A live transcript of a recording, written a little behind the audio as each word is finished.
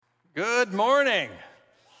Good morning.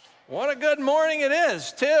 What a good morning it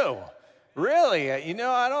is, too. Really,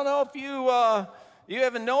 I don't know if you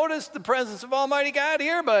haven't noticed the presence of Almighty God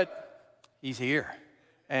here, but He's here.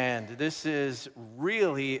 And this is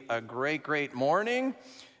really a great, great morning.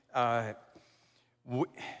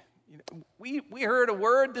 We heard a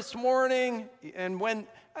word this morning, and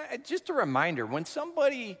just a reminder, when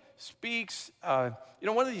somebody speaks, one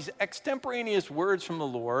of these extemporaneous words from the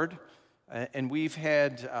Lord, and we've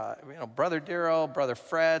had, Brother Darrell, Brother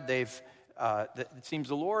Fred, it seems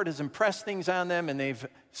the Lord has impressed things on them, and they've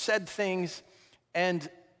said things, and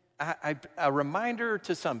a reminder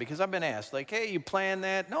to some, because I've been asked, like, hey, you planned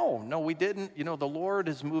that? No, we didn't. The Lord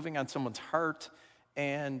is moving on someone's heart,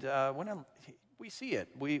 and we see it.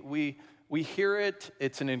 We hear it.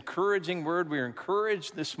 It's an encouraging word. We're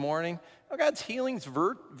encouraged this morning. God's healing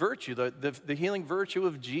virtue, the healing virtue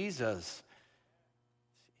of Jesus.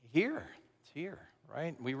 It's here,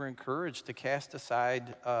 right? We were encouraged to cast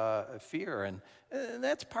aside fear, and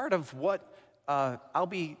that's part of what I'll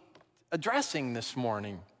be addressing this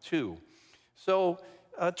morning, too. So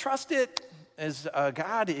trust it as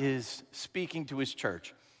God is speaking to His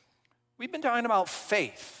church. We've been talking about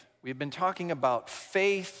faith. We've been talking about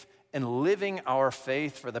faith and living our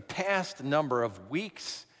faith for the past number of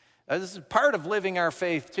weeks. This is part of living our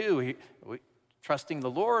faith, too. Trusting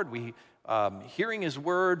the Lord, hearing His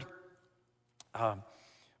word.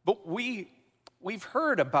 But we've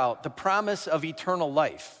heard about the promise of eternal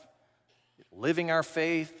life. Living our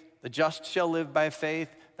faith, the just shall live by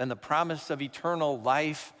faith. Then the promise of eternal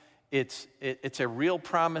life. It's a real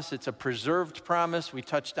promise. It's a preserved promise. We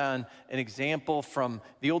touched on an example from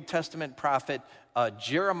the Old Testament prophet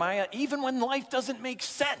Jeremiah. Even when life doesn't make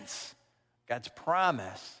sense, God's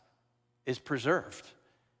promise is preserved.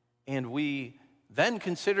 And we then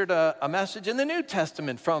considered a message in the New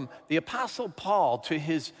Testament from the Apostle Paul to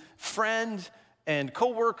his friend and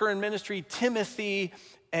co-worker in ministry, Timothy.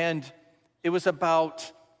 And it was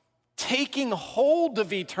about taking hold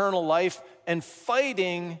of eternal life and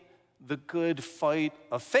fighting the good fight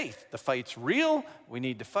of faith. The fight's real. We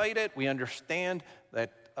need to fight it. We understand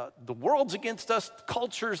that the world's against us,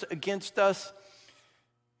 culture's against us.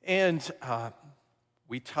 And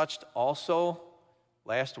we touched also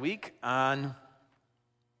last week on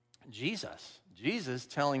Jesus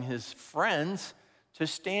telling his friends to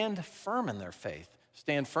stand firm in their faith.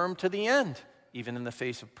 Stand firm to the end, even in the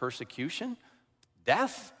face of persecution,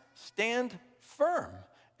 death, stand firm.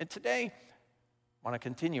 And today, I want to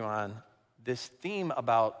continue on this theme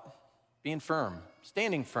about being firm,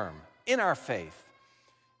 standing firm in our faith.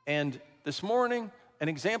 And this morning, an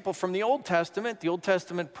example from the Old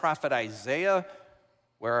Testament prophet Isaiah,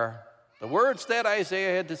 where the words that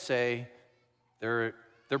Isaiah had to say,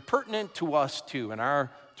 they're pertinent to us too in our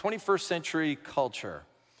 21st century culture.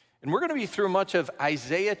 And we're going to be through much of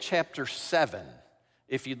Isaiah chapter 7.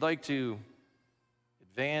 If you'd like to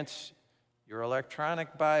advance your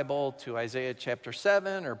electronic Bible to Isaiah chapter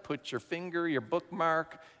 7, or put your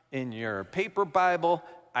bookmark in your paper Bible,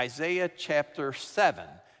 Isaiah chapter 7.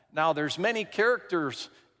 Now, there's many characters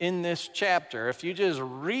in this chapter. If you just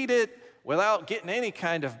read it without getting any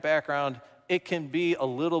kind of background, it can be a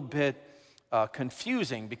little bit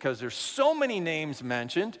confusing because there's so many names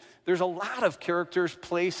mentioned. There's a lot of characters,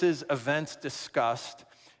 places, events discussed.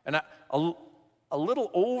 And a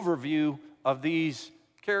little overview of these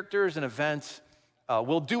characters and events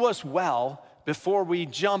will do us well before we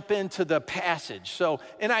jump into the passage. So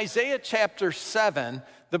in Isaiah chapter 7,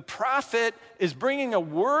 the prophet is bringing a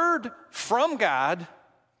word from God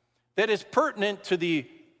that is pertinent to the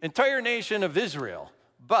entire nation of Israel.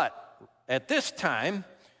 But at this time,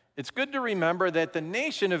 it's good to remember that the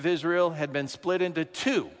nation of Israel had been split into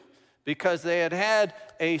two because they had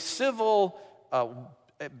a civil,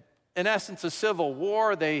 in essence, a civil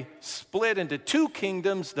war. They split into two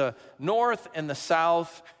kingdoms, the north and the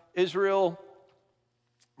south. Israel,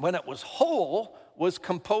 when it was whole, was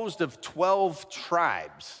composed of 12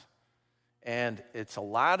 tribes. And it's a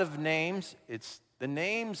lot of names. It's the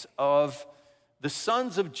names of the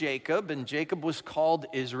sons of Jacob, and Jacob was called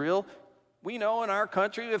Israel. We know in our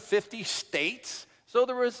country we have 50 states. So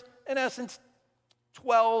there was, in essence,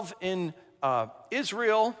 12 in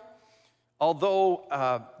Israel,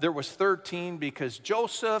 although there was 13 because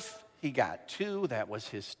Joseph, he got 2. That was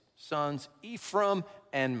his sons, Ephraim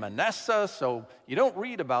and Manasseh. So you don't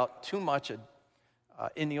read about too much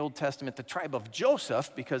in the Old Testament the tribe of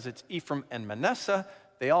Joseph because it's Ephraim and Manasseh.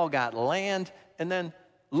 They all got land. And then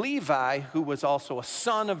Levi, who was also a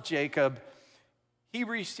son of Jacob, he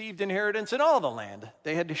received inheritance in all the land.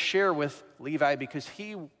 They had to share with Levi because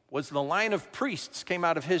he was the line of priests, came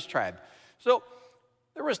out of his tribe. So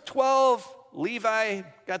There was 12. Levi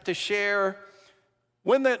got to share.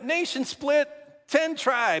 When the nation split, 10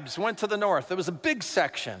 tribes went to the north. There was a big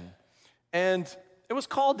section, and it was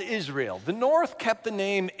called Israel. The north kept the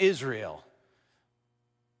name Israel,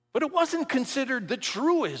 but it wasn't considered the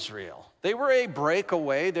true Israel. They were a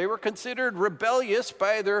breakaway. They were considered rebellious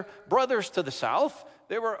by their brothers to the south.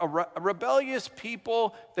 They were a rebellious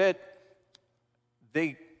people that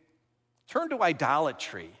they turned to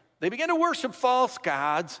idolatry. They began to worship false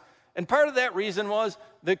gods, and part of that reason was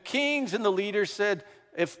the kings and the leaders said,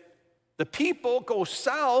 if the people go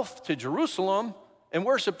south to Jerusalem and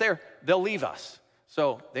worship there, they'll leave us.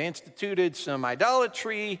 So they instituted some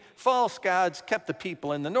idolatry, false gods, kept the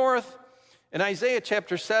people in the north. In Isaiah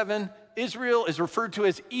chapter 7, Israel is referred to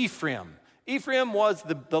as Ephraim. Ephraim was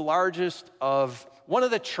the largest of one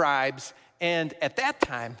of the tribes, and at that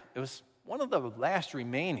time, it was one of the last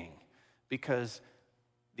remaining because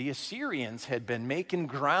the Assyrians had been making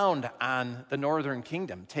ground on the northern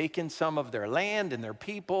kingdom, taking some of their land and their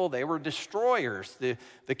people. They were destroyers.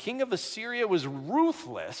 The king of Assyria was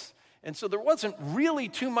ruthless, and so there wasn't really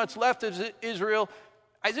too much left of Israel.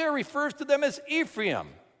 Isaiah refers to them as Ephraim.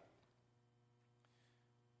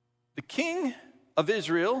 The king of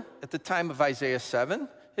Israel at the time of Isaiah 7,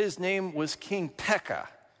 his name was King Pekah,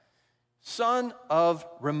 son of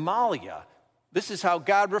Remaliah. This is how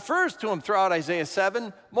God refers to him throughout Isaiah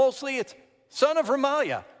 7. Mostly it's son of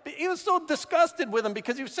Remaliah. He was so disgusted with him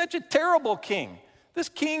because he was such a terrible king. This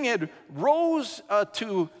king had rose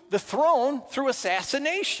to the throne through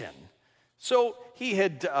assassination. So he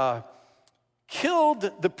had killed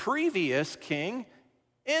the previous king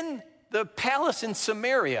in the palace in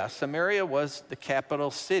Samaria. Samaria was the capital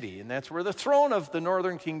city, and that's where the throne of the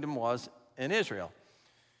northern kingdom was in Israel.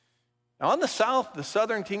 Now, on the south, the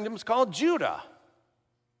southern kingdom is called Judah.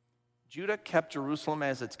 Judah kept Jerusalem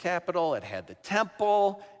as its capital. It had the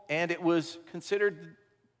temple, and it was considered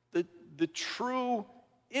the true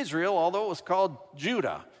Israel, although it was called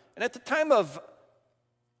Judah. And at the time of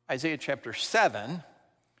Isaiah chapter 7,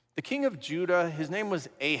 the king of Judah, his name was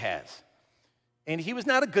Ahaz, and he was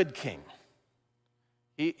not a good king.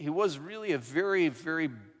 He was really a very,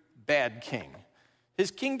 very bad king.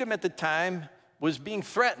 His kingdom at the time was being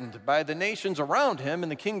threatened by the nations around him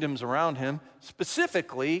and the kingdoms around him,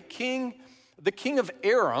 specifically the king of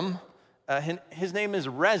Aram. His name is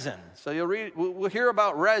Rezin. So we'll hear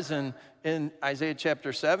about Rezin in Isaiah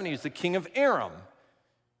chapter 7. He's the king of Aram.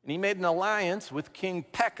 And he made an alliance with King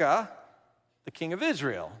Pekah, the king of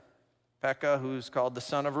Israel. Pekah, who's called the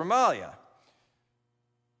son of Remaliah.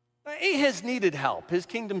 Now, Ahaz needed help. His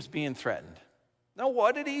kingdom's being threatened. Now,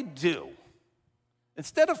 what did he do?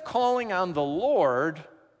 Instead of calling on the Lord,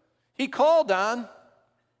 he called on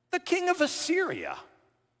the king of Assyria.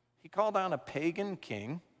 He called on a pagan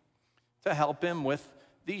king to help him with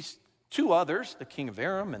these two others, the king of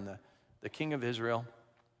Aram and the king of Israel.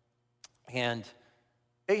 And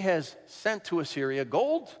Ahaz sent to Assyria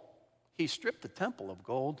gold. He stripped the temple of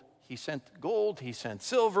gold. He sent gold. He sent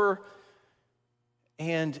silver.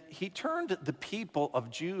 And he turned the people of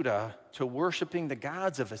Judah to worshiping the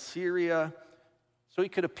gods of Assyria so he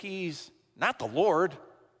could appease, not the Lord,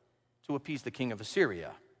 to appease the king of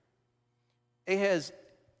Assyria. Ahaz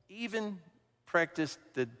even practiced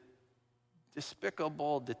the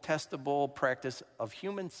despicable, detestable practice of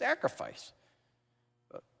human sacrifice.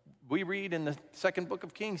 We read in the second book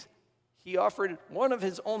of Kings, he offered one of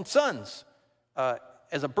his own sons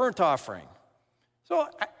as a burnt offering. So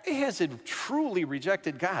Ahaz had truly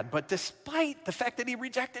rejected God, but despite the fact that he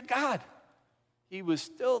rejected God, he was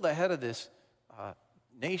still the head of this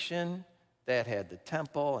nation that had the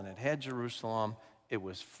temple and it had Jerusalem. It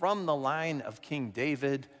was from the line of King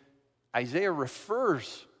David. Isaiah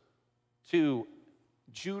refers to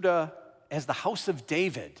Judah as the house of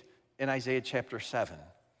David in Isaiah chapter 7.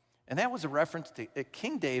 And that was a reference to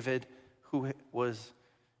King David, who was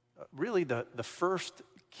really the first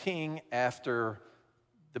king after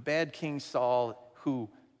the bad King Saul, who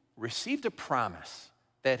received a promise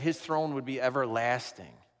that his throne would be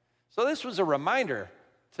everlasting. So this was a reminder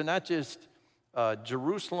to not just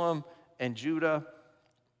Jerusalem and Judah,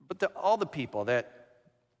 but to all the people that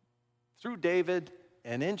through David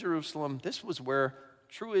and in Jerusalem, this was where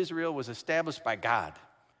true Israel was established by God.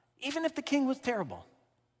 Even if the king was terrible,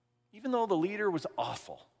 even though the leader was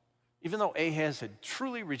awful, even though Ahaz had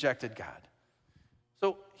truly rejected God.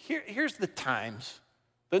 So here's the times.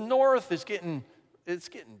 The north is getting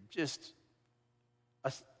just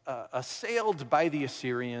assailed by the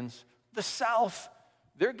Assyrians. The south,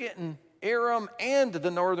 they're getting Aram and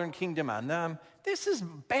the northern kingdom on them. This is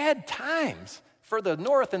bad times for the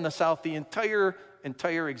north and the south, the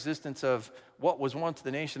entire existence of what was once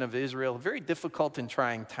the nation of Israel, very difficult and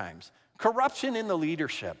trying times. Corruption in the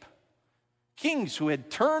leadership, kings who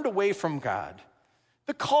had turned away from God,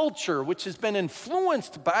 the culture which has been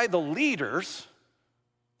influenced by the leaders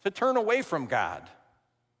to turn away from God.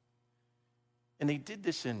 And they did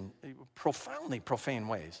this in profoundly profane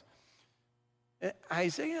ways.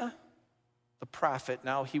 Isaiah, the prophet,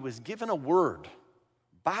 now he was given a word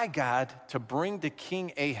by God to bring to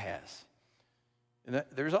King Ahaz. And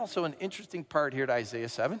there's also an interesting part here to Isaiah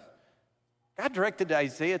 7. God directed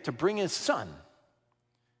Isaiah to bring his son.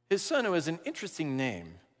 His son, who has an interesting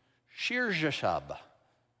name, Shir-Jashab,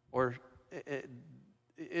 or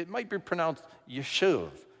it might be pronounced Yeshuv,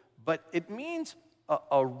 but it means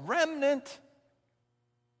a remnant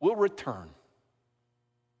will return.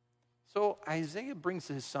 So Isaiah brings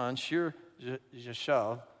his son,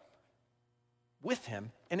 Shir-Jashab, with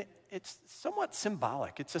him, and it's somewhat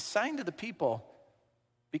symbolic. It's a sign to the people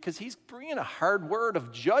because he's bringing a hard word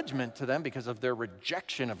of judgment to them because of their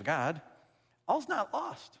rejection of God. All's not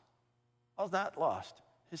lost. All's not lost.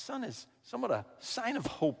 His son is somewhat a sign of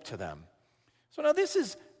hope to them. So now this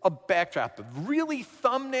is a backdrop, a really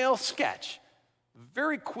thumbnail sketch,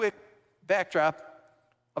 very quick backdrop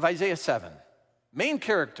of Isaiah 7. Main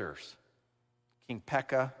characters, King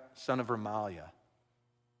Pekah, son of Remaliah.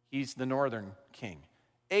 He's the northern king.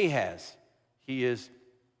 Ahaz, he is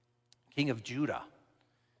king of Judah.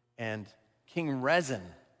 And King Rezin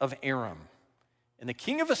of Aram. And the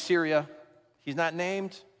king of Assyria, he's not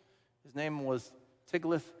named. His name was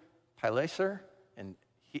Tiglath-Pileser, and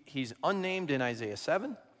he's unnamed in Isaiah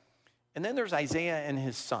 7. And then there's Isaiah and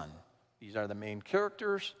his son. These are the main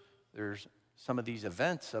characters. There's some of these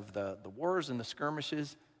events of the wars and the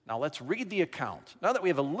skirmishes. Now let's read the account. Now that we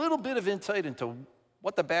have a little bit of insight into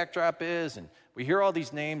what the backdrop is, and we hear all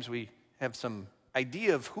these names, we have some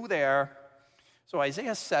idea of who they are. So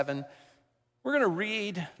Isaiah 7, we're going to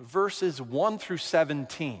read verses 1 through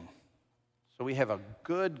 17. So we have a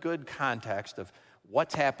good context of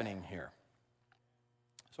what's happening here.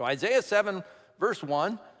 So Isaiah 7, verse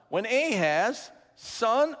 1, when Ahaz,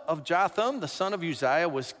 son of Jotham, the son of Uzziah,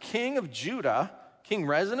 was king of Judah, King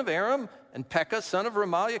Rezin of Aram, and Pekah, son of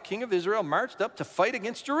Remaliah, king of Israel, marched up to fight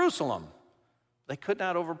against Jerusalem. They could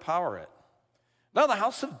not overpower it. Now the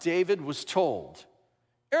house of David was told,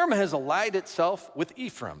 Aram has allied itself with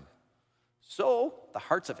Ephraim. So the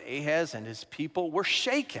hearts of Ahaz and his people were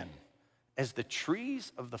shaken, as the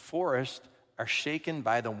trees of the forest are shaken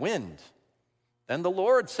by the wind. Then the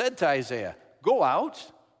Lord said to Isaiah, go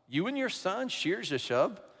out, you and your son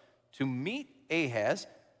Shir-Jashub, to meet Ahaz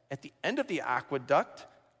at the end of the aqueduct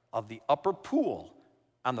of the upper pool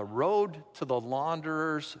on the road to the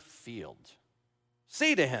launderer's field.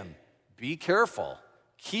 Say to him, be careful,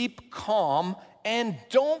 keep calm, and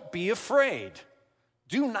don't be afraid.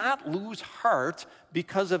 Do not lose heart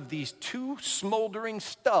because of these two smoldering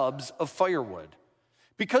stubs of firewood.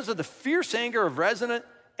 Because of the fierce anger of Rezin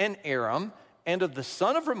and Aram, and of the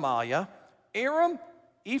son of Remaliah, Aram,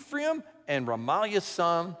 Ephraim, and Remaliah's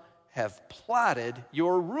son have plotted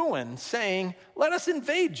your ruin, saying, let us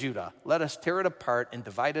invade Judah. Let us tear it apart and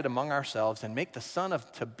divide it among ourselves and make the son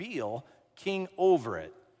of Tabeel king over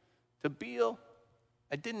it. Tabeel,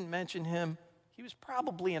 I didn't mention him. He was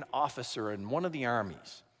probably an officer in one of the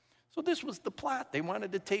armies. So this was the plot. They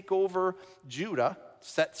wanted to take over Judah,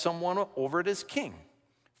 set someone over it as king.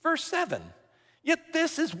 Verse 7, yet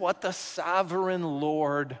this is what the sovereign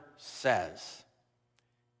Lord says.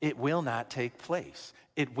 It will not take place.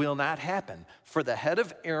 It will not happen. For the head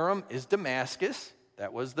of Aram is Damascus.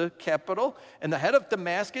 That was the capital. And the head of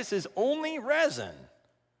Damascus is only Rezin.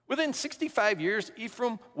 Within 65 years,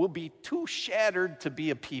 Ephraim will be too shattered to be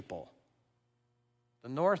a people. The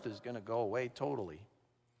north is going to go away totally.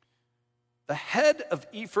 The head of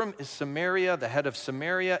Ephraim is Samaria. The head of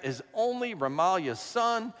Samaria is only Remaliah's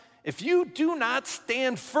son. If you do not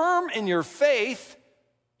stand firm in your faith,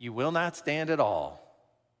 you will not stand at all.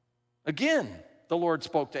 Again, the Lord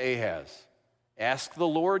spoke to Ahaz. Ask the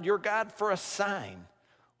Lord your God for a sign,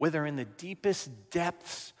 whether in the deepest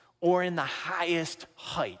depths or in the highest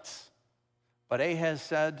heights. But Ahaz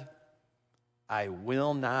said, I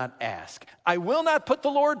will not ask. I will not put the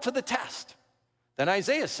Lord to the test. Then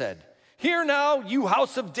Isaiah said, hear now, you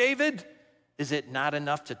house of David. Is it not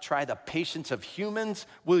enough to try the patience of humans?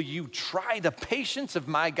 Will you try the patience of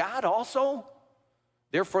my God also?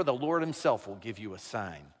 Therefore, the Lord himself will give you a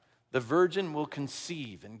sign. The virgin will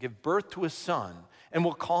conceive and give birth to a son, and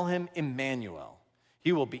will call him Emmanuel.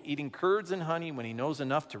 He will be eating curds and honey when he knows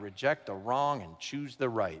enough to reject the wrong and choose the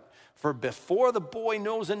right. For before the boy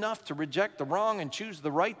knows enough to reject the wrong and choose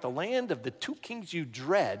the right, the land of the two kings you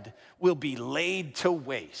dread will be laid to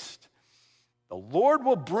waste. The Lord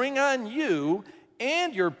will bring on you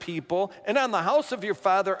and your people and on the house of your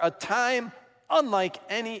father a time unlike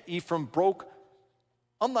any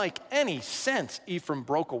since Ephraim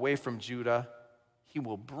broke away from Judah. He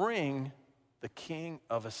will bring the king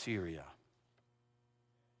of Assyria.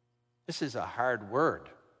 This is a hard word.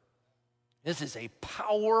 This is a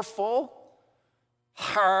powerful,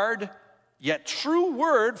 hard, yet true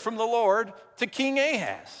word from the Lord to King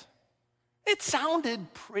Ahaz. It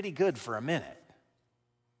sounded pretty good for a minute.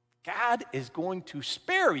 God is going to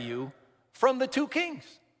spare you from the two kings.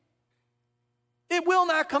 It will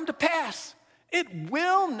not come to pass. It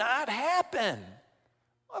will not happen.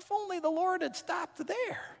 If only the Lord had stopped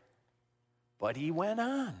there. But he went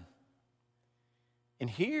on. And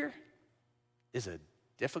here is a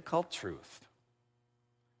difficult truth.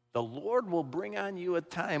 The Lord will bring on you a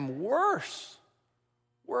time worse,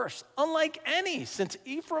 unlike any since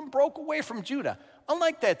Ephraim broke away from Judah.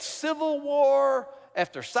 Unlike that civil war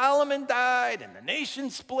after Solomon died and the nation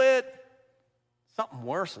split, something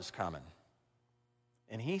worse is coming.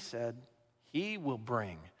 And he said,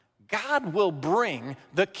 God will bring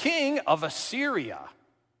the king of Assyria.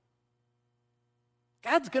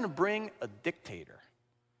 God's going to bring a dictator.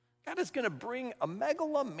 God is going to bring a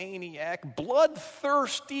megalomaniac,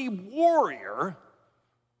 bloodthirsty warrior,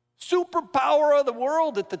 superpower of the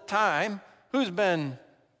world at the time, who's been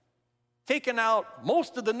taken out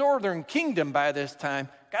most of the northern kingdom by this time.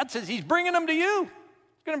 God says he's bringing them to you.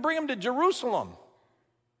 He's going to bring them to Jerusalem.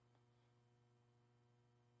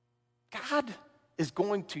 God is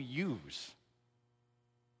going to use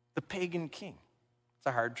the pagan king. It's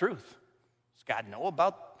a hard truth. Does God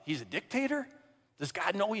know he's a dictator? Does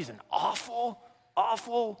God know he's an awful,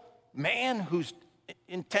 awful man who's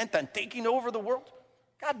intent on taking over the world?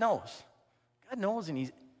 God knows. God knows, and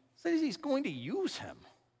he says he's going to use him.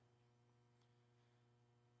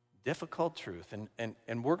 Difficult truth,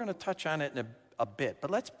 and we're going to touch on it in a bit,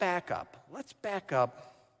 but let's back up. Let's back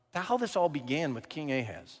up to how this all began with King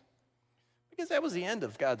Ahaz, because that was the end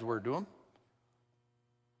of God's word to him.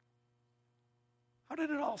 How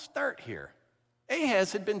did it all start here?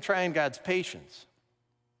 Ahaz had been trying God's patience.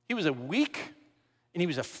 He was a weak and he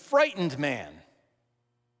was a frightened man.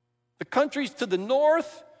 The countries to the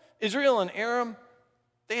north, Israel and Aram,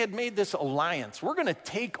 they had made this alliance. We're going to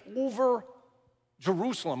take over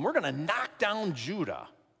Jerusalem. We're going to knock down Judah.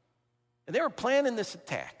 And they were planning this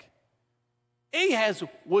attack. Ahaz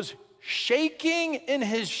was shaking in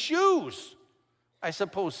his shoes. I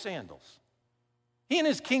suppose sandals. He and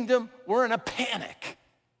his kingdom were in a panic.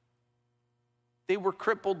 They were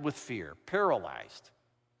crippled with fear, paralyzed.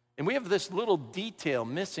 And we have this little detail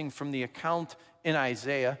missing from the account in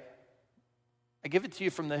Isaiah. I give it to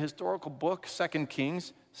you from the historical book, 2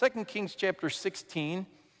 Kings. 2 Kings chapter 16,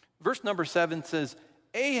 verse number 7 says,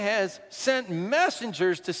 Ahaz sent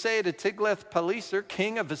messengers to say to Tiglath-Pileser,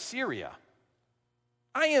 king of Assyria,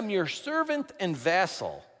 I am your servant and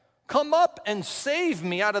vassal. Come up and save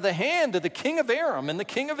me out of the hand of the king of Aram and the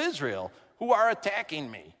king of Israel, who are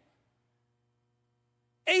attacking me.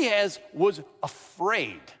 Ahaz was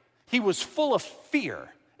afraid. He was full of fear.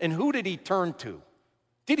 And who did he turn to?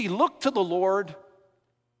 Did he look to the Lord?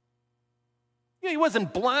 Yeah, he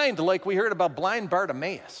wasn't blind like we heard about blind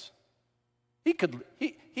Bartimaeus.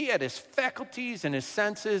 He had his faculties and his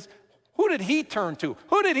senses. Who did he turn to?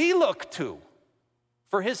 Who did he look to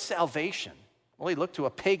for his salvation? Well, he looked to a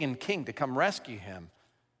pagan king to come rescue him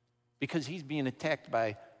because he's being attacked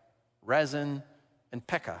by Rezin and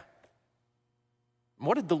Pekah. And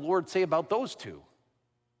what did the Lord say about those two?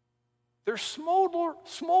 They're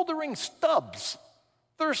smoldering stubs.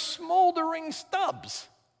 They're smoldering stubs.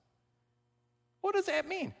 What does that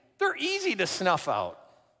mean? They're easy to snuff out.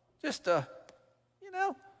 Just a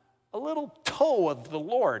little toe of the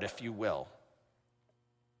Lord, if you will.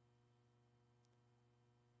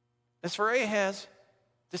 As for Ahaz,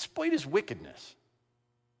 despite his wickedness,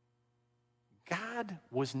 God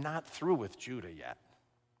was not through with Judah yet.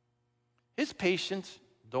 His patience,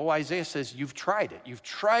 though Isaiah says, you've tried it. You've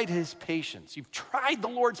tried his patience. You've tried the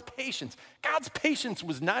Lord's patience. God's patience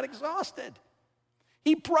was not exhausted.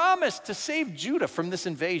 He promised to save Judah from this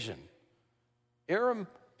invasion. Aram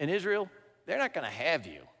and Israel, they're not going to have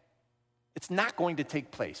you. It's not going to take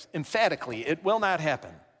place. Emphatically, it will not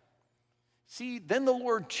happen. See, then the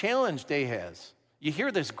Lord challenged Ahaz. You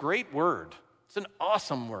hear this great word. It's an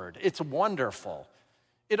awesome word. It's wonderful.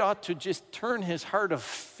 It ought to just turn his heart of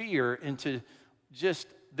fear into just,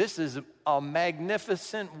 this is a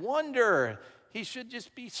magnificent wonder. He should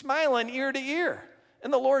just be smiling ear to ear.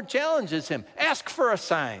 And the Lord challenges him. Ask for a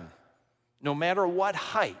sign, no matter what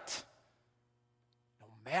height, no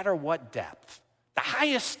matter what depth. The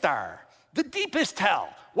highest star, the deepest hell,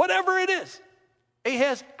 whatever it is.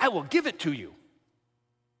 Ahaz, I will give it to you.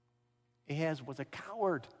 Ahaz was a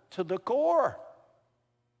coward to the core.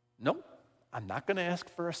 Nope, I'm not going to ask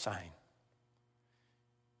for a sign.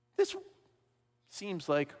 This seems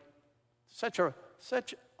like such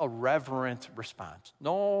a reverent response.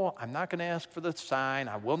 No, I'm not going to ask for the sign.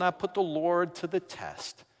 I will not put the Lord to the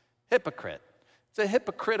test. Hypocrite. It's a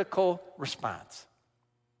hypocritical response.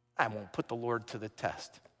 I won't put the Lord to the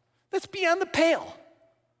test. That's beyond the pale.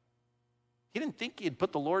 He didn't think he had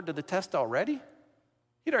put the Lord to the test already.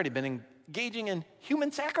 He'd already been engaging in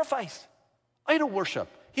human sacrifice, idol worship.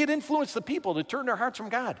 He had influenced the people to turn their hearts from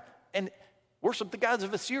God and worship the gods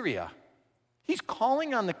of Assyria. He's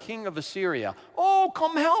calling on the king of Assyria. Oh,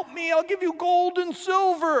 come help me. I'll give you gold and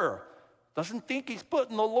silver. Doesn't think he's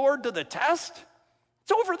putting the Lord to the test.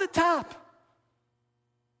 It's over the top.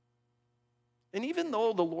 And even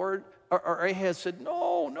though the Lord, or Ahaz said,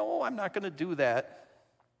 no, I'm not going to do that.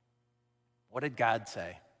 What did God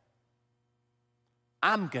say?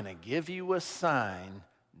 I'm going to give you a sign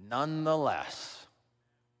nonetheless.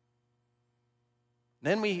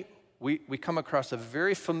 Then we come across a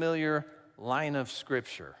very familiar line of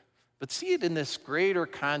Scripture. But see it in this greater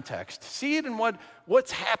context. See it in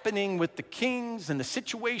what's happening with the kings and the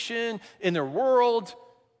situation in their world.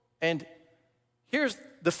 And here's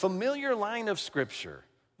the familiar line of Scripture.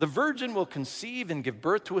 The virgin will conceive and give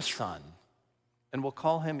birth to a son, and we'll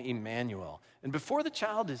call him Emmanuel. And before the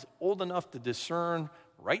child is old enough to discern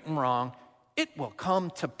right and wrong, it will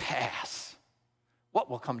come to pass. What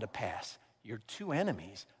will come to pass? Your two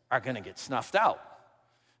enemies are going to get snuffed out.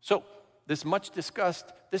 So this much discussed,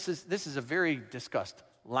 this is a very discussed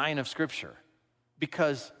line of Scripture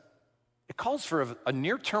because it calls for a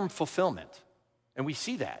near-term fulfillment. And we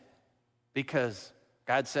see that because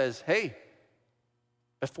God says, hey,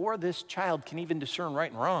 before this child can even discern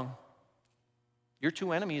right and wrong, your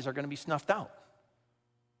two enemies are going to be snuffed out.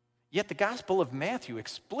 Yet the Gospel of Matthew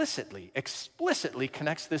explicitly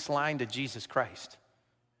connects this line to Jesus Christ,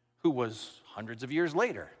 who was hundreds of years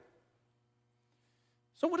later.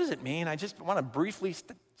 So what does it mean? I just want to briefly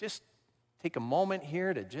just take a moment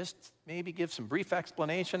here to just maybe give some brief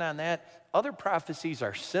explanation on that. Other prophecies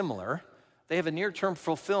are similar. They have a near-term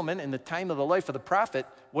fulfillment in the time of the life of the prophet.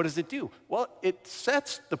 What does it do? Well, it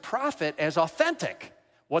sets the prophet as authentic.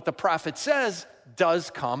 What the prophet says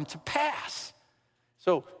does come to pass.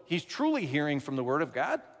 So he's truly hearing from the Word of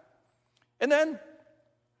God. And then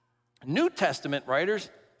New Testament writers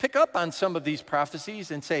pick up on some of these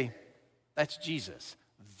prophecies and say, that's Jesus.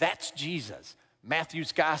 That's Jesus.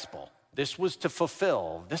 Matthew's gospel. This was to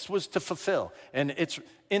fulfill. This was to fulfill. And it's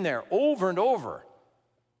in there over and over.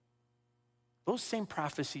 Those same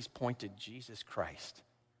prophecies point to Jesus Christ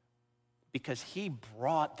because he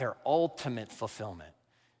brought their ultimate fulfillment.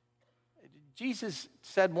 Jesus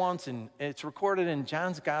said once, and it's recorded in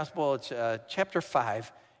John's gospel, it's chapter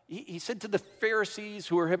 5, he said to the Pharisees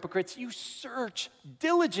who are hypocrites, you search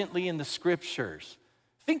diligently in the Scriptures,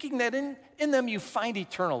 thinking that in them you find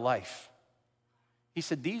eternal life. He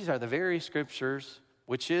said, these are the very Scriptures,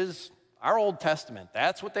 which is our Old Testament.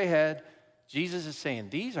 That's what they had. Jesus is saying,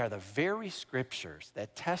 these are the very Scriptures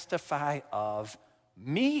that testify of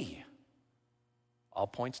me. All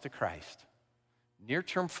points to Christ.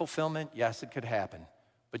 Near-term fulfillment, yes, it could happen.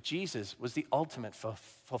 But Jesus was the ultimate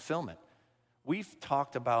fulfillment. We've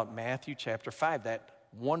talked about Matthew chapter 5, that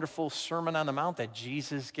wonderful Sermon on the Mount that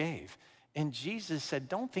Jesus gave. And Jesus said,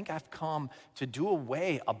 don't think I've come to do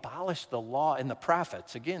away, abolish the law and the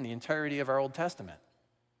prophets. Again, the entirety of our Old Testament.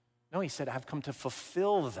 No, he said, I've come to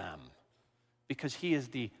fulfill them because he is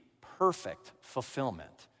the perfect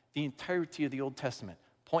fulfillment. The entirety of the Old Testament,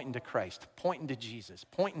 pointing to Christ, pointing to Jesus,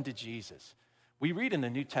 pointing to Jesus. We read in the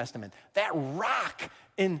New Testament, that rock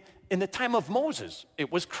in the time of Moses,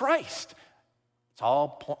 it was Christ. It's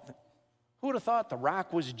all, who would have thought the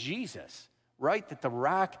rock was Jesus, right? That the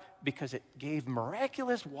rock, because it gave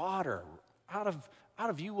miraculous water, out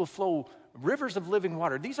of you will flow rivers of living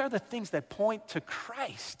water. These are the things that point to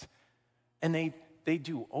Christ. And they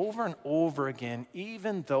do over and over again,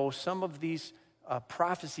 even though some of these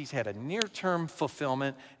prophecies had a near-term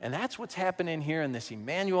fulfillment. And that's what's happening here in this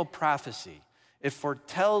Emmanuel prophecy. It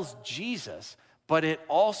foretells Jesus, but it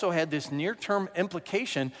also had this near-term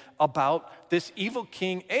implication about this evil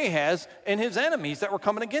king Ahaz and his enemies that were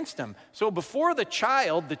coming against him. So before the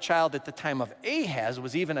child at the time of Ahaz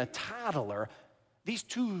was even a toddler, these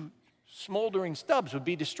two smoldering stubs would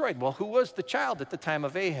be destroyed. Well, who was the child at the time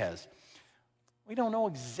of Ahaz? We don't know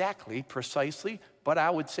exactly, precisely, but I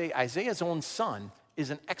would say Isaiah's own son is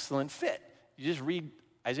an excellent fit. You just read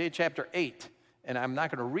Isaiah chapter 8, and I'm not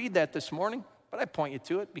going to read that this morning, but I point you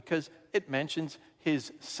to it because it mentions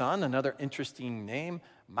his son, another interesting name,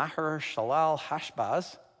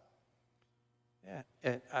 Maher-shalal-hash-baz.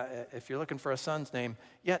 Yeah, if you're looking for a son's name,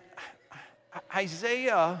 yet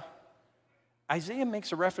Isaiah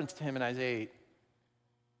makes a reference to him in Isaiah 8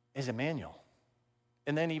 as Emmanuel.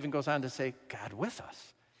 And then even goes on to say, God with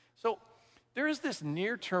us. So there is this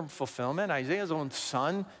near-term fulfillment. Isaiah's own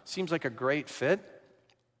son seems like a great fit.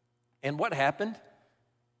 And what happened?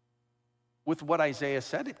 With what Isaiah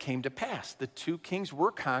said, it came to pass. The two kings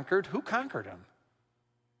were conquered. Who conquered them?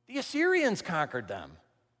 The Assyrians conquered them.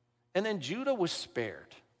 And then Judah was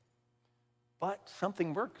spared. But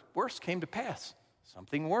something worse came to pass.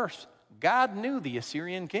 Something worse. God knew the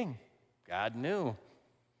Assyrian king. God knew.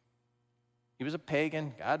 He was a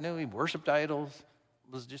pagan. God knew he worshiped idols.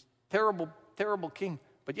 Was just terrible, terrible king.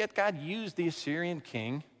 But yet God used the Assyrian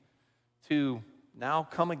king to now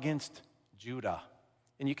come against Judah.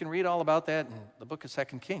 And you can read all about that in the book of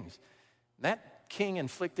 2 Kings. That king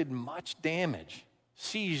inflicted much damage,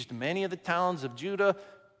 seized many of the towns of Judah,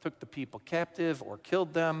 took the people captive or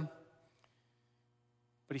killed them.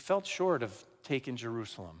 But he fell short of taking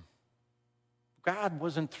Jerusalem. God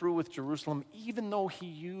wasn't through with Jerusalem, even though he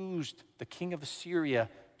used the king of Assyria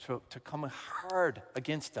to come hard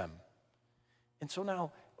against them. And so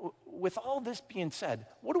now, with all this being said,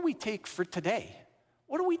 what do we take for today?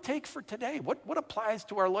 What do we take for today? What applies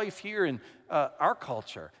to our life here in our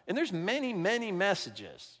culture? And there's many, many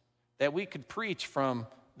messages that we could preach from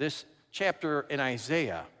this chapter in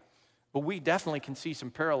Isaiah. But we definitely can see some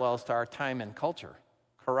parallels to our time and culture.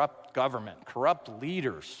 Corrupt government, corrupt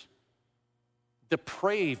leaders,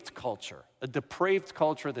 depraved culture, a depraved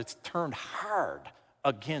culture that's turned hard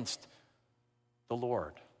against the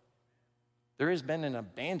Lord. There has been an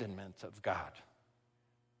abandonment of God.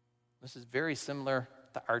 This is very similar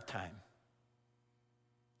to our time.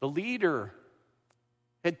 The leader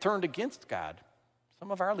had turned against God.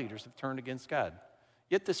 Some of our leaders have turned against God.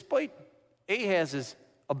 Yet despite Ahaz's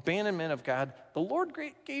abandonment of God, the Lord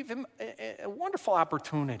gave him a wonderful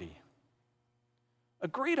opportunity. A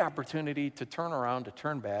great opportunity to turn around, to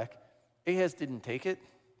turn back. Ahaz didn't take it.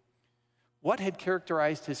 What had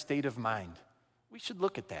characterized his state of mind? We should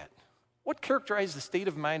look at that. What characterized the state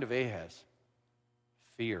of mind of Ahaz?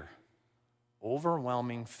 Fear.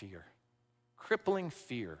 Overwhelming fear. Crippling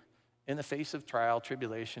fear in the face of trial,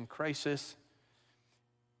 tribulation, crisis.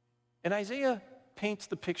 And Isaiah paints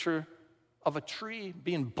the picture of a tree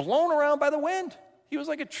being blown around by the wind. He was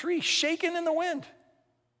like a tree shaken in the wind.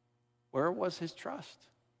 Where was his trust?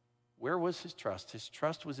 Where was his trust? His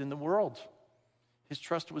trust was in the world. His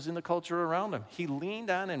trust was in the culture around him. He leaned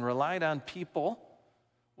on and relied on people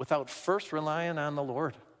without first relying on the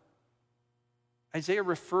Lord. Isaiah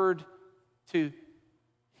referred to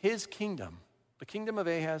his kingdom, the kingdom of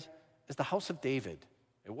Ahaz, as the house of David.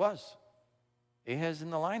 It was. Ahaz in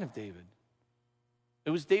the line of David. It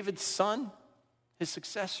was David's son, his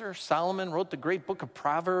successor, Solomon, wrote the great book of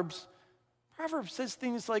Proverbs. Proverbs says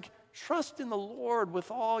things like, trust in the Lord with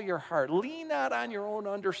all your heart. Lean not on your own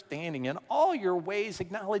understanding. In all your ways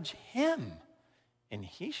acknowledge him, and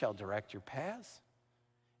he shall direct your paths.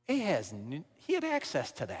 Ahaz, he had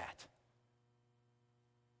access to that.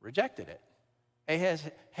 Rejected it. Ahaz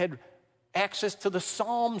had access to the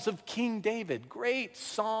Psalms of King David. Great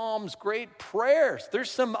Psalms, great prayers.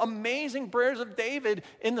 There's some amazing prayers of David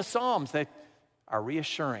in the Psalms that are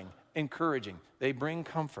reassuring, encouraging. They bring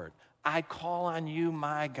comfort. I call on you,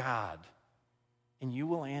 my God, and you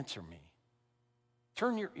will answer me.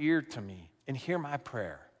 Turn your ear to me and hear my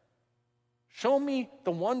prayer. Show me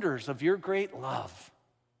the wonders of your great love.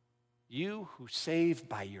 You who save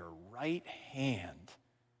by your right hand.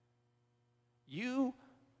 You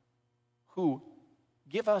who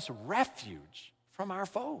give us refuge from our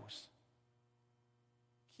foes.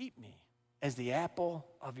 Keep me as the apple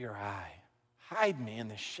of your eye. Hide me in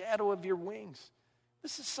the shadow of your wings.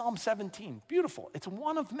 This is Psalm 17. Beautiful. It's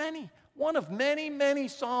one of many, many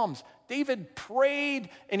Psalms. David prayed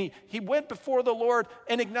and he went before the Lord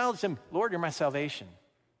and acknowledged him. Lord, you're my salvation.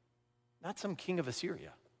 Not some king of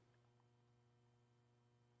Assyria.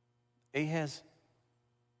 Ahaz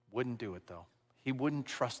wouldn't do it though. He wouldn't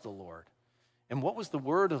trust the Lord. And what was the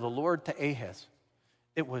word of the Lord to Ahaz?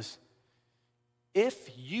 It was, if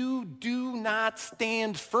you do not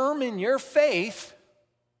stand firm in your faith,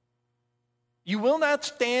 you will not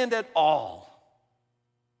stand at all.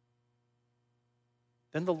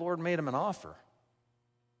 Then the Lord made him an offer.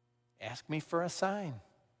 Ask me for a sign.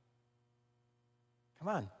 Come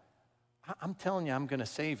on. I'm telling you, I'm going to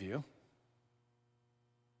save you.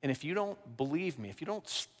 And if you don't believe me, if you don't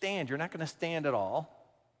stand, you're not going to stand at all.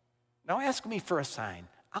 Now ask me for a sign.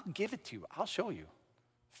 I'll give it to you. I'll show you.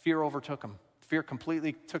 Fear overtook him. Fear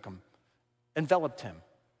completely took him, enveloped him.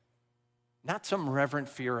 Not some reverent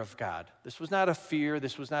fear of God. This was not a fear.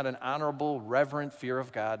 This was not an honorable, reverent fear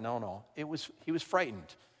of God. No. He was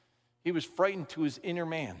frightened. He was frightened to his inner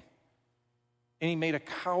man. And he made a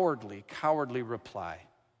cowardly reply.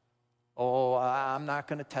 Oh, I'm not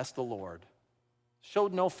going to test the Lord.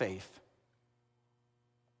 Showed no faith.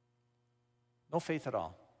 No faith at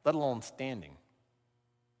all, let alone standing.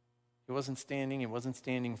 He wasn't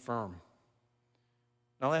standing firm.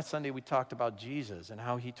 Now, last Sunday we talked about Jesus and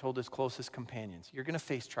how he told his closest companions, you're going to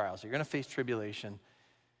face trials, you're going to face tribulation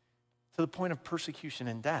to the point of persecution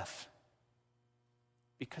and death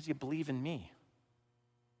because you believe in me.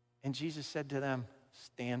 And Jesus said to them,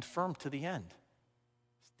 stand firm to the end.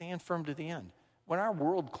 Stand firm to the end. When our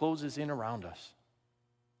world closes in around us,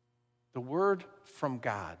 the word from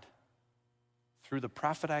God through the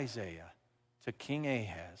prophet Isaiah to King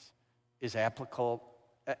Ahaz is applicable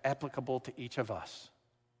to each of us.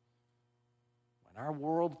 When our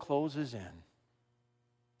world closes in,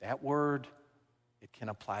 that word, it can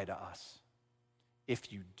apply to us.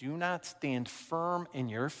 If you do not stand firm in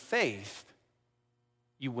your faith,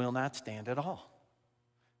 you will not stand at all.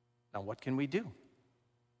 Now, what can we do?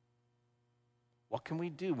 What can we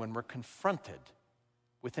do when we're confronted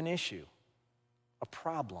with an issue, a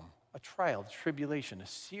problem, a trial, tribulation, a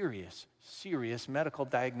serious medical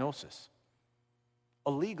diagnosis,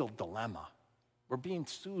 a legal dilemma? We're being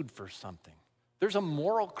sued for something. There's a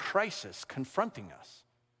moral crisis confronting us.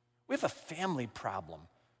 We have a family problem,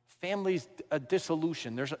 family's a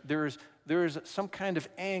dissolution. There's some kind of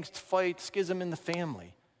angst, fight, schism in the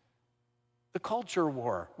family. The culture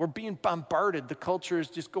war, we're being bombarded. The culture is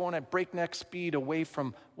just going at breakneck speed away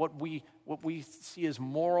from what we see as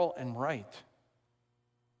moral and right.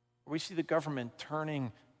 We see the government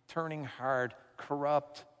turning hard,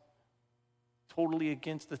 corrupt, totally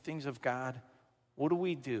against the things of God. What do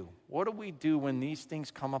we do? What do we do when these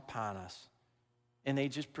things come upon us and they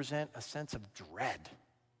just present a sense of dread?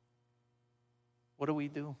 What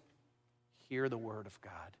do? Hear the word of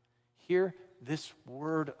God. Hear this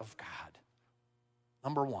word of God.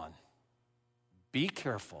 Number one, be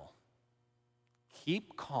careful,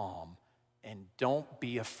 keep calm, and don't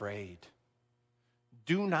be afraid.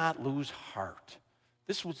 Do not lose heart.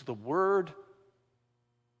 This was the word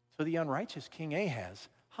to the unrighteous King Ahaz.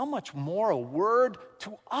 How much more a word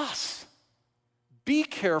to us? Be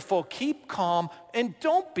careful, keep calm, and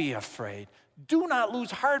don't be afraid. Do not lose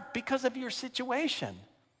heart because of your situation.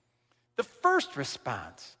 The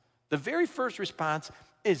very first response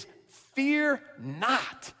is fear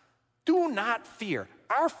not. Do not fear.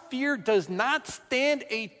 Our fear does not stand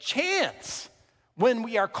a chance when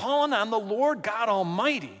we are calling on the Lord God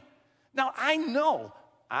Almighty. Now, I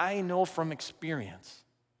know from experience,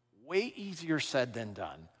 way easier said than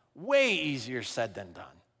done. Way easier said than done.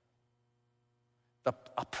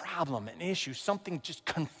 A problem, an issue, something just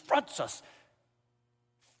confronts us.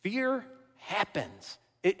 Fear happens.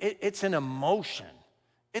 It's an emotion.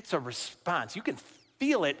 It's a response. You can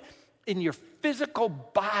feel it in your physical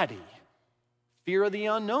body. Fear of the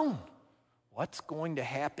unknown. What's going to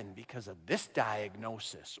happen because of this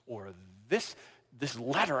diagnosis or this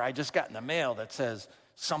letter I just got in the mail that says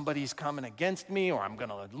somebody's coming against me, or I'm going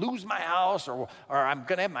to lose my house, or I'm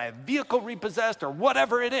going to have my vehicle repossessed, or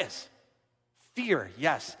whatever it is. Fear,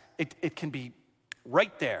 yes, it can be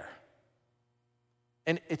right there.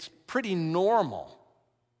 And it's pretty normal.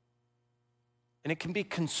 And it can be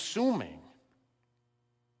consuming.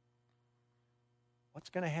 What's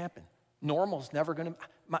going to happen? Normal's never going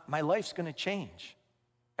to, my life's going to change.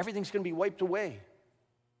 Everything's going to be wiped away.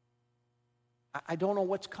 I don't know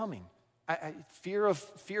what's coming. Fear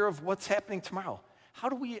of what's happening tomorrow. How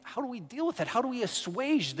do we deal with it? How do we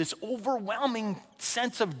assuage this overwhelming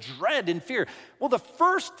sense of dread and fear? Well, the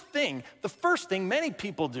first thing many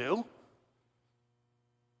people do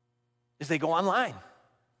is they go online.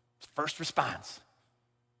 First response.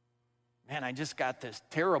 Man, I just got this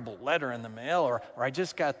terrible letter in the mail, or I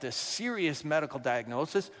just got this serious medical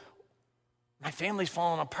diagnosis. My family's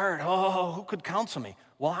falling apart. Oh, who could counsel me?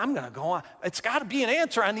 Well, I'm going to go on. It's got to be an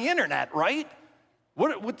answer on the internet, right?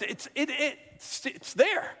 It's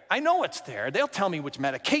there. I know it's there. They'll tell me which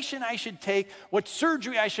medication I should take, what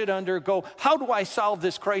surgery I should undergo. How do I solve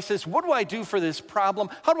this crisis? What do I do for this problem?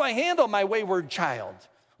 How do I handle my wayward child?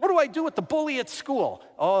 What do I do with the bully at school?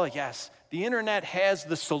 Oh, yes, the internet has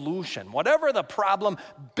the solution. Whatever the problem,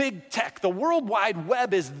 big tech, the World Wide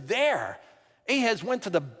Web is there. Ahaz went to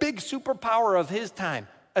the big superpower of his time,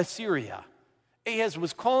 Assyria. Ahaz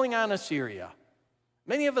was calling on Assyria.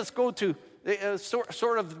 Many of us go to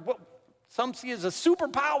Some see it as a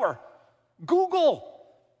superpower. Google.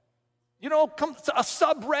 Come a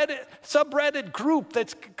subreddit group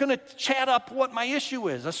that's going to chat up what my issue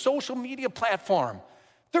is, a social media platform.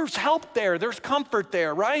 There's help there. There's comfort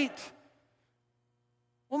there, right?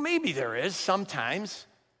 Well, maybe there is sometimes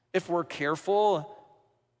if we're careful.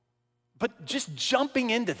 But just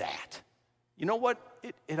jumping into that, you know what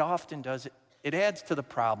it often does? It adds to the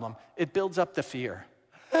problem. It builds up the fear.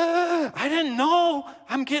 I didn't know.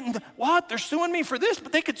 I'm getting, what? They're suing me for this,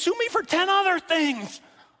 but they could sue me for 10 other things.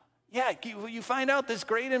 Yeah, you find out this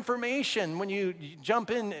great information when you jump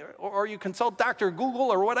in or you consult Dr.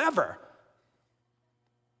 Google or whatever.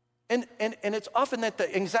 And it's often that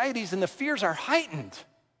the anxieties and the fears are heightened.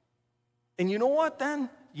 And you know what then?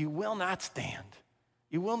 You will not stand.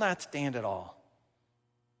 You will not stand at all.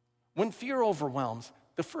 When fear overwhelms,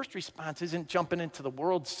 the first response isn't jumping into the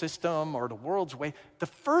world system or the world's way. The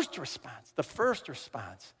first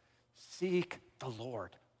response, seek the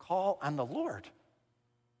Lord. Call on the Lord.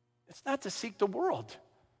 It's not to seek the world.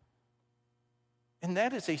 And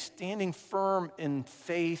that is a standing firm in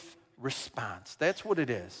faith response. That's what it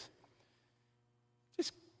is.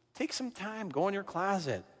 Just take some time, go in your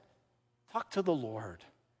closet, talk to the Lord.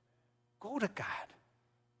 Go to God.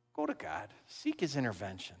 Go to God. Seek his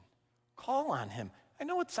intervention. Call on him. I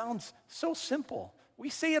know it sounds so simple. We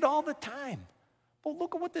say it all the time. But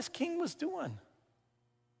look at what this king was doing.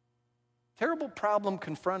 Terrible problem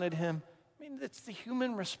confronted him. I mean, it's the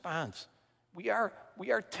human response. We are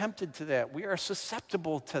tempted to that. We are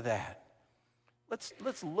susceptible to that.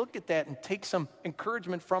 Let's look at that and take some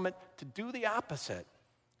encouragement from it to do the opposite.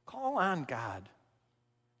 Call on God.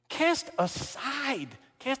 Cast aside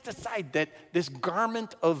that this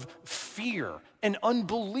garment of fear and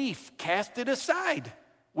unbelief. Cast it aside.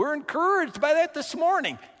 We're encouraged by that this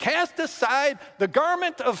morning. Cast aside the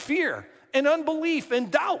garment of fear and unbelief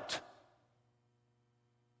and doubt.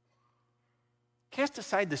 Cast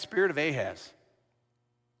aside the spirit of Ahaz.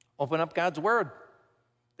 Open up God's word.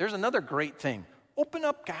 There's another great thing. Open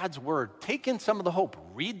up God's word. Take in some of the hope.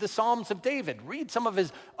 Read the Psalms of David. Read some of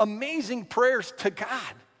his amazing prayers to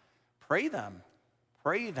God. Pray them.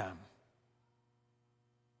 Pray them.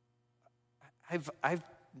 I've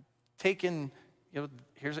taken,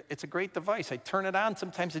 it's a great device. I turn it on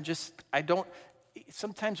sometimes and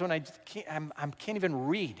sometimes when I can't even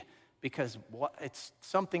read because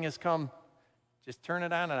something has come. Just turn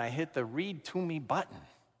it on and I hit the read to me button.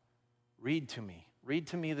 Read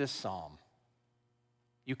to me this psalm.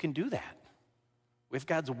 You can do that. We have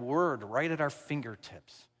God's word right at our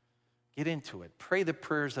fingertips. Get into it. Pray the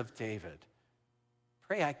prayers of David.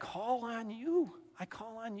 Pray, I call on you. I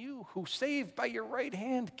call on you who saved by your right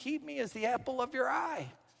hand. Keep me as the apple of your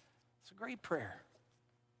eye. It's a great prayer.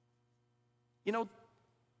 The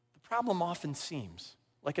problem often seems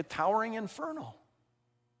like a towering inferno.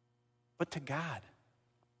 But to God,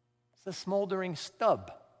 it's a smoldering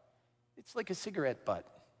stub. It's like a cigarette butt.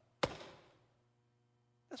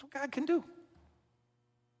 That's what God can do.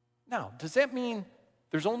 Now, does that mean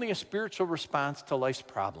there's only a spiritual response to life's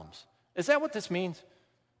problems? Is that what this means?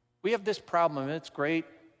 We have this problem, and it's great.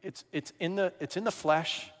 It's in the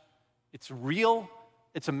flesh. It's real.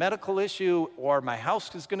 It's a medical issue, or my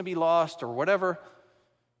house is going to be lost, or whatever.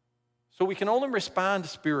 So we can only respond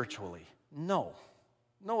spiritually. No,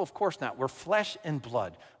 of course not. We're flesh and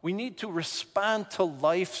blood. We need to respond to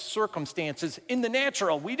life circumstances in the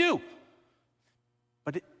natural. We do.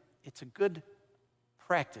 But it's a good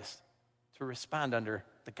practice to respond under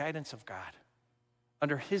the guidance of God,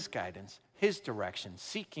 under his guidance, his direction,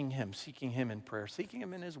 seeking him in prayer, seeking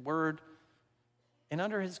him in his word, and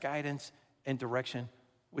under his guidance and direction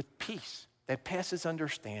with peace that passes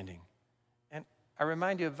understanding. And I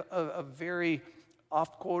remind you of a very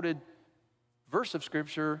oft-quoted verse of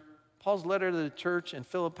Scripture, Paul's letter to the church in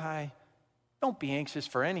Philippi. Don't be anxious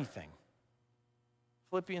for anything.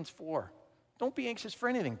 Philippians 4. Don't be anxious for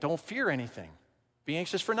anything. Don't fear anything. Be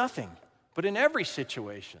anxious for nothing. But in every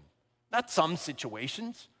situation, not some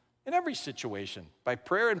situations, in every situation, by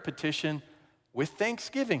prayer and petition, with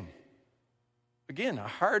thanksgiving. Again, a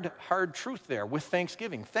hard truth there, with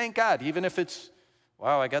thanksgiving. Thank God, even if it's,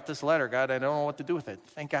 wow, I got this letter, God, I don't know what to do with it.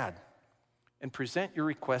 Thank God. And present your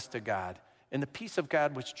request to God. And the peace of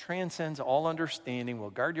God, which transcends all understanding, will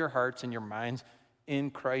guard your hearts and your minds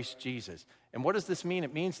in Christ Jesus. And what does this mean?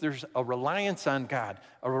 It means there's a reliance on God,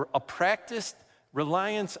 a practiced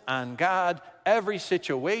reliance on God. Every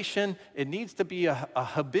situation, it needs to be a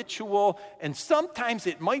habitual, and sometimes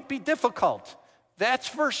it might be difficult. That's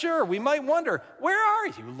for sure. We might wonder, where are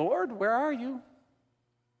you, Lord? Where are you?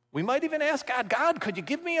 We might even ask God, God, could you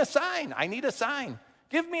give me a sign? I need a sign.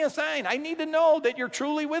 Give me a sign. I need to know that you're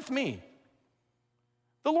truly with me.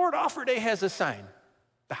 The Lord offered Ahaz a sign,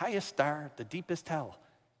 the highest star, the deepest hell.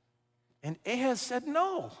 And Ahaz said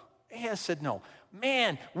no. Ahaz said no.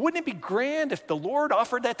 Man, wouldn't it be grand if the Lord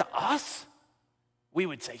offered that to us? We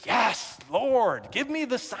would say, yes, Lord, give me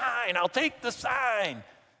the sign. I'll take the sign.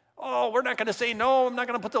 Oh, we're not going to say no. I'm not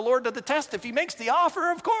going to put the Lord to the test. If he makes the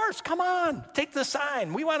offer, of course, come on, take the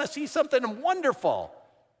sign. We want to see something wonderful.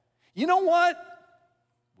 You know what?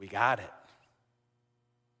 We got it.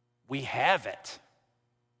 We have it.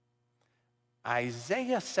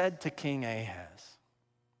 Isaiah said to King Ahaz,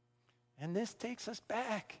 and this takes us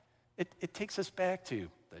back. It takes us back to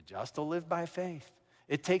the just will live by faith.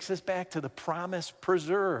 It takes us back to the promise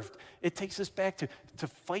preserved. It takes us back to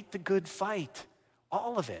fight the good fight.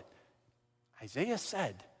 All of it. Isaiah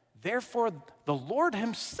said, therefore the Lord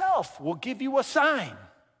himself will give you a sign.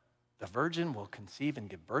 The virgin will conceive and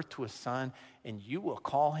give birth to a son, and you will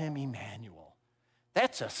call him Emmanuel.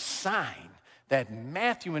 That's a sign that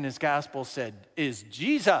Matthew in his gospel said is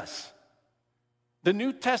Jesus. The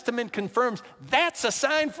New Testament confirms that's a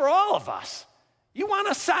sign for all of us. You want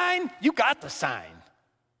a sign? You got the sign.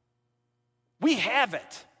 We have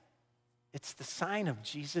it. It's the sign of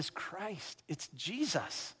Jesus Christ. It's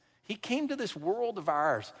Jesus. He came to this world of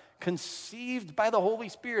ours, conceived by the Holy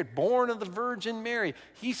Spirit, born of the Virgin Mary.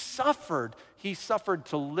 He suffered. He suffered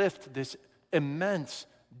to lift this immense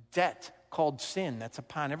debt called sin that's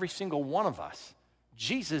upon every single one of us.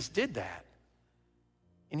 Jesus did that.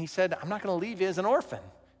 And he said, I'm not going to leave you as an orphan.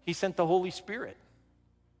 He sent the Holy Spirit.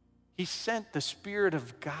 He sent the Spirit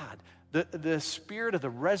of God, the Spirit of the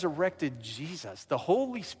resurrected Jesus, the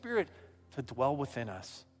Holy Spirit to dwell within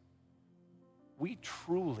us. We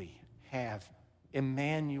truly have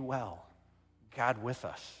Emmanuel, God with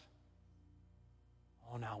us.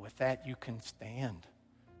 Oh, now with that you can stand,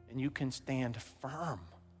 and you can stand firm.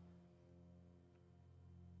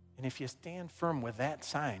 And if you stand firm with that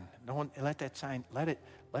sign, don't let that sign,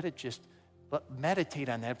 meditate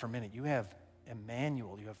on that for a minute. You have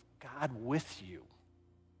Emmanuel, you have God with you.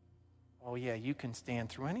 Oh yeah, you can stand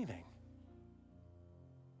through anything.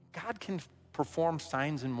 God can perform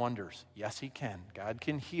signs and wonders. Yes, he can. God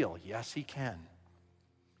can heal. Yes, he can.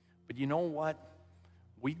 But you know what?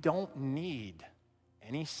 We don't need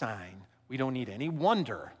any sign. We don't need any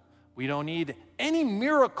wonder. We don't need any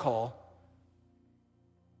miracle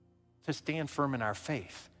to stand firm in our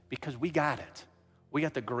faith, because we got it. We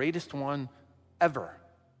got the greatest one ever.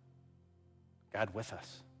 God with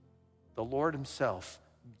us. The Lord himself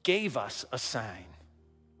gave us a sign.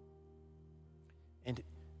 And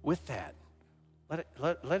with that,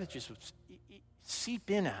 let it just seep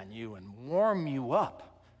in on you and warm you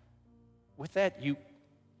up. With that, you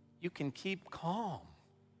can keep calm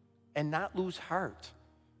and not lose heart.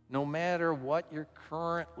 No matter what you're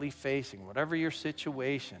currently facing, whatever your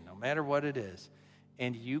situation, no matter what it is,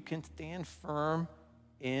 and you can stand firm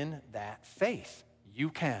in that faith. You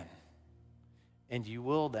can. And you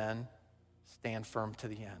will then stand firm to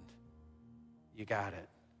the end. You got it.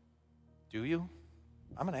 Do you?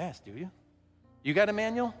 I'm going to ask, do you? You got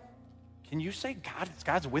Emmanuel? Can you say,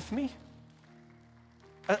 God's with me?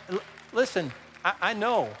 Listen, I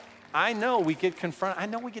know we get confronted. I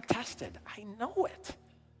know we get tested. I know it.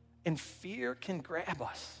 And fear can grab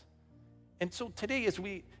us. And so today, as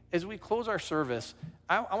we close our service,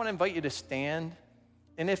 I want to invite you to stand.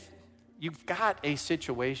 And if you've got a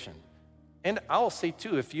situation, and I'll say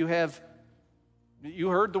too, if you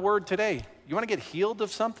heard the word today, you want to get healed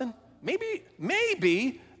of something? Maybe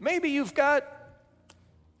you've got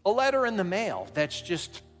a letter in the mail that's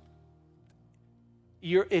just,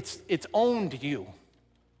 it's owned you.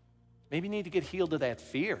 Maybe you need to get healed of that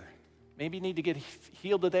fear. Maybe you need to get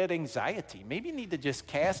healed of that anxiety. Maybe you need to just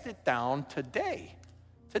cast it down today.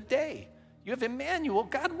 Today. You have Emmanuel,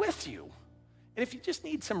 God with you. And if you just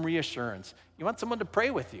need some reassurance, you want someone to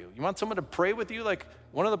pray with you. You want someone to pray with you like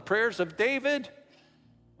one of the prayers of David?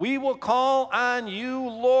 We will call on you,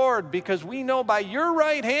 Lord, because we know by your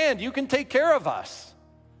right hand you can take care of us.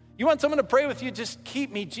 You want someone to pray with you? Just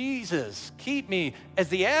keep me, Jesus. Keep me as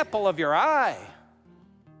the apple of your eye.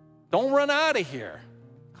 Don't run out of here.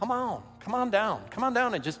 Come on down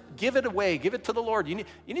and just give it away. Give it to the Lord. You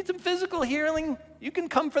need some physical healing? You can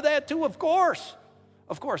come for that too, of course.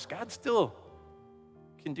 Of course, God still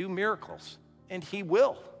can do miracles, and he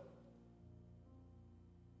will.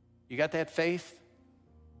 You got that faith?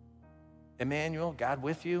 Emmanuel, God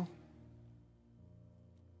with you?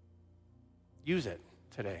 Use it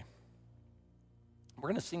today. We're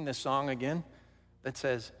going to sing this song again that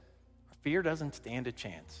says, fear doesn't stand a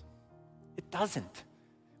chance. It doesn't.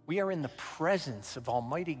 We are in the presence of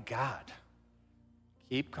Almighty God.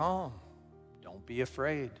 Keep calm. Don't be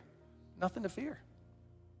afraid. Nothing to fear.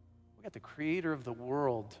 We got the creator of the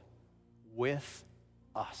world with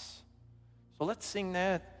us. So let's sing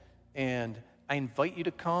that, and I invite you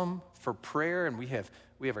to come for prayer, and we have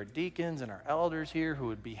our deacons and our elders here who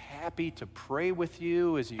would be happy to pray with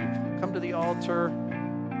you as you come to the altar.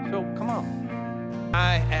 So come on.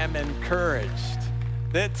 I am encouraged.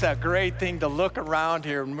 It's a great thing to look around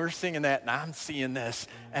here when we're singing that, and I'm seeing this,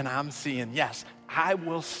 and I'm seeing, yes, I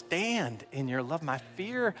will stand in your love. My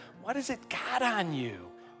fear, what has it got on you?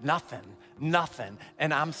 Nothing.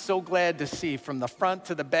 And I'm so glad to see from the front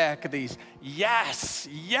to the back of these, yes.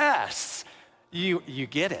 You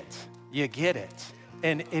get it. You get it.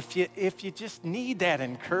 And if you just need that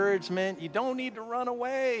encouragement, you don't need to run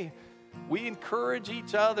away. We encourage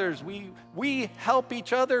each other. We help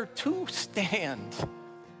each other to stand.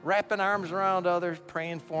 Wrapping arms around others,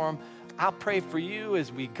 praying for them. I'll pray for you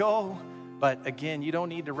as we go. But again, you don't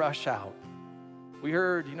need to rush out. We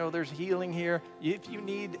heard, there's healing here. If you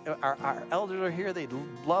need, our elders are here. They'd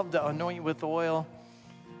love to anoint you with oil.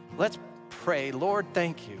 Let's pray. Lord,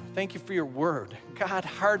 thank you. Thank you for your word. God,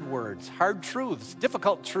 hard words, hard truths,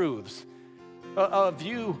 difficult truths of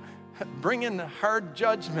you bringing hard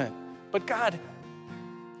judgment. But God,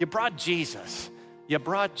 you brought Jesus.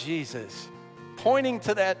 Pointing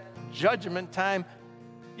to that judgment time,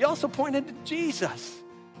 you also pointed to Jesus.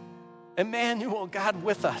 Emmanuel, God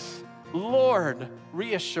with us. Lord,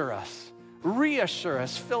 reassure us.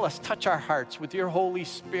 Fill us, touch our hearts with your Holy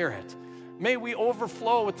Spirit. May we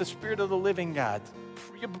overflow with the Spirit of the living God.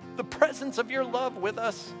 The presence of your love with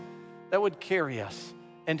us that would carry us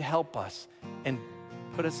and help us and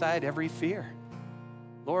put aside every fear.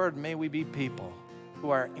 Lord, may we be people who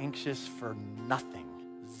are anxious for nothing.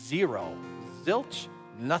 Zero. Zilch,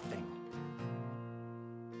 nothing.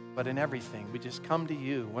 But in everything, we just come to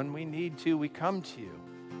you. When we need to, we come to you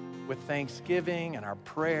with thanksgiving and our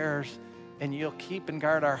prayers, and you'll keep and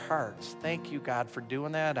guard our hearts. Thank you, God, for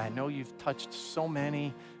doing that. I know you've touched so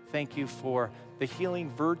many. Thank you for the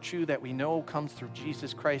healing virtue that we know comes through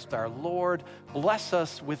Jesus Christ our Lord. Bless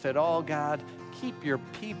us with it all, God. Keep your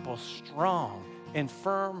people strong and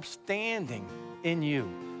firm, standing in you,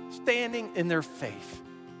 standing in their faith.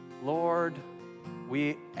 Lord,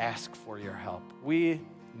 we ask for your help. We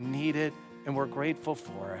need it, and we're grateful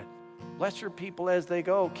for it. Bless your people as they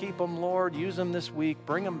go. Keep them, Lord. Use them this week.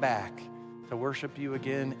 Bring them back to worship you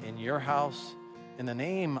again in your house. In the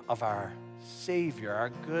name of our Savior, our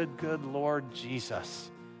good Lord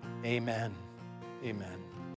Jesus. Amen. Amen.